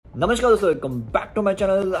Namaskar dosto, welcome back to my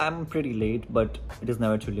channel. I'm pretty late, but it is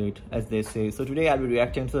never too late, as they say. So today I'll be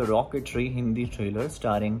reacting to the Rocketry Hindi trailer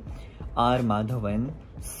starring Rmadhavan.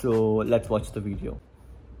 So let's watch the video.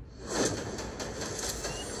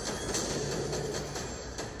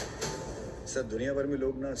 Sir दुनिया भर में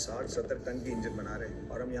लोग ना 60-70 ton की engine बना रहे हैं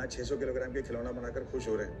और हम यहाँ 600 किलोग्राम के खिलौना बनाकर खुश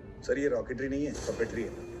हो रहे हैं। सर ये रॉकेटरी नहीं है, रॉकेटरी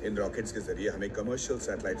है। इन रॉकेट्स के जरिए हमें कमर्शियल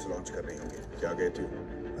सैटेलाइट्स लॉन्च कर रहे होंगे। क्या कहती हूँ?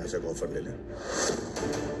 ऐसा ऑफर ले लें।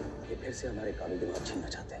 ये फिर से हमारे काबिल दिमाग छीनना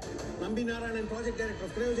चाहते हैं। Nambi Narayan, project director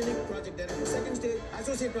of Cryogenic, project director second stage,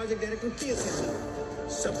 associate project director TSM।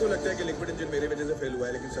 सबको लगता है कि लिक्विड इंजन मेरी वजह से फेल हुआ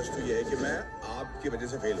है, लेकिन सच तो ये है कि मैं आपकी वजह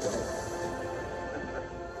से फेल हुआ हूँ।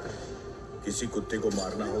 किसी कुत्ते को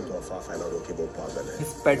मारना हो तो अफवाह फैला दो कि वो पागल है।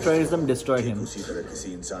 His patriotism destroyed him. उसी तरह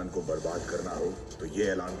किसी इंसान को बर्बाद करना हो तो ये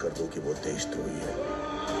ऐलान कर दो कि वो देशद्रोही है।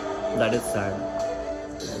 That is sad.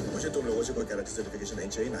 मुझे तुम लोगों से कोई कैरेक्टर सर्टिफिकेशन नहीं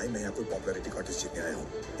चाहिए, ना ही मैं यहाँ कोई पॉपुलैरिटी कॉन्टेस्ट जीतने आया हूँ।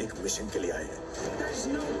 एक मिशन के लिए आए हैं।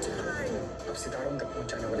 अब सितारों तक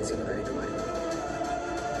पहुंचाने वाली जिम्मेदारी तुम्हारी।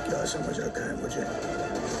 क्या समझ रखा है मुझे?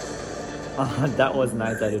 That was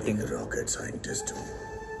nice editing. Rocket scientist हूँ।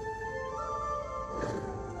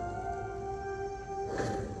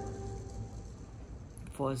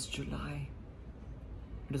 First July.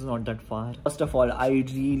 It is not that far. First of all, I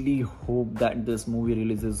really hope that this movie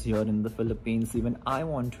releases here in the Philippines. Even I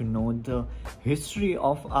want to know the history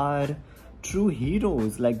of our true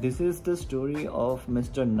heroes. Like, this is the story of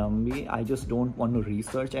Mr. Nambi. I just don't want to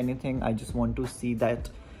research anything. I just want to see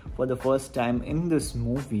that for the first time in this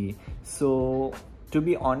movie. So to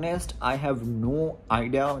be honest, I have no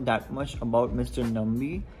idea that much about Mr.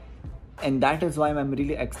 Nambi. And that is why I'm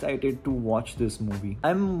really excited to watch this movie.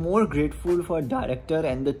 I'm more grateful for director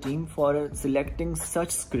and the team for selecting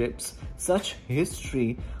such scripts, such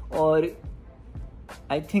history. और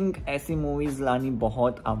I think ऐसी movies लानी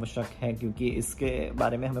बहुत आवश्यक है, क्योंकि इसके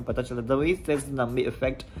बारे में हमें पता चला. The way it says the Nambi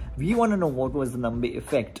effect, we want to know what was the Nambi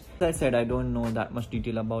effect. As I said, I don't know that much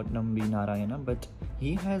detail about Nambi Narayana, but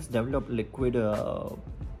he has developed liquid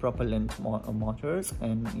propellant motors,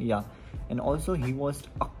 and yeah, and also he was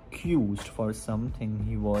accused for something.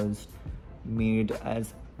 He was made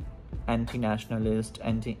as anti-nationalist,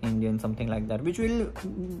 anti-Indian, something like that, which we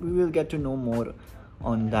will get to know more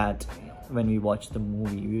on that when we watch the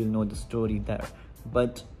movie. We will know the story there.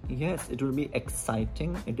 But yes, it will be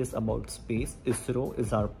exciting. It is about space. ISRO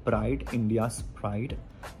is our pride, India's pride,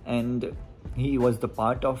 and he was the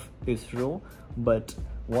part of ISRO. But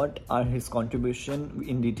what are his contribution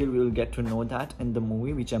in detail, we will get to know that in the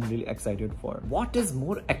movie, which I'm really excited for. What is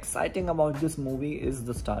more exciting about this movie is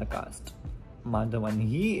the star cast. Madhavan,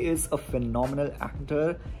 he is a phenomenal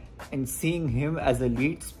actor, and seeing him as a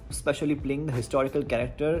lead, especially playing the historical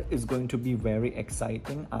character, is going to be very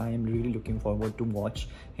exciting. I am really looking forward to watch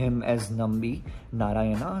him as Nambi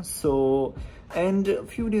Narayana. So, and a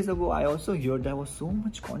few days ago I also heard there was so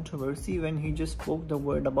much controversy when he just spoke the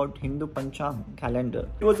word about Hindu Panchang calendar.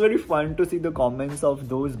 It was very fun to see the comments of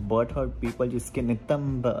those butthurt people जिसके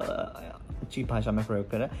नितंब अच्छी भाषा में प्रयोग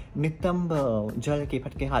करा, नितंब जल के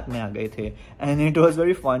फटके हाथ में आ गए थे. And it was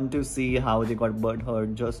very fun to see how they got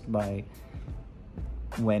butthurt just by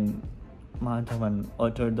when Madhavan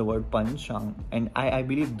uttered the word Panchang. And I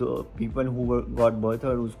believe the people who got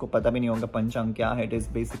butthurt, उसको पता भी नहीं होगा Panchang क्या है. It is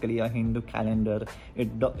basically a Hindu calendar.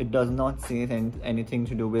 It does not say anything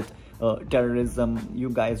to do with terrorism. You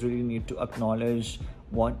guys really need to acknowledge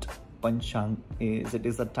what Panchang is. It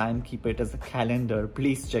is a timekeeper, it is a calendar.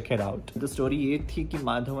 Please check it out. The story ये थी कि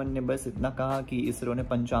माधवन ने बस इतना कहा कि इसरो ने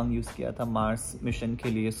पंचांग यूज किया था मार्स मिशन के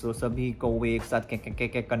लिए, सो सभी को वे एक साथ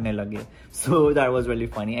के करने लगे. So that was really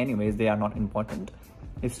funny. Anyways, they are not important.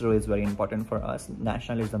 ISRO is very important for us.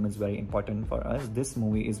 Nationalism is very important for us. This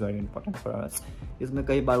movie is very important for us. इसमें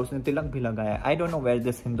कई बार उसने तिलक भी लगाया. I don't know where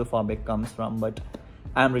this Hinduphobic comes from, but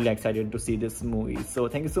I'm really excited to see this movie. So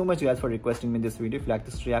thank you so much guys for requesting me this video. If you like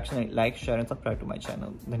this reaction, like, share and subscribe to my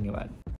channel. Dhanyawad.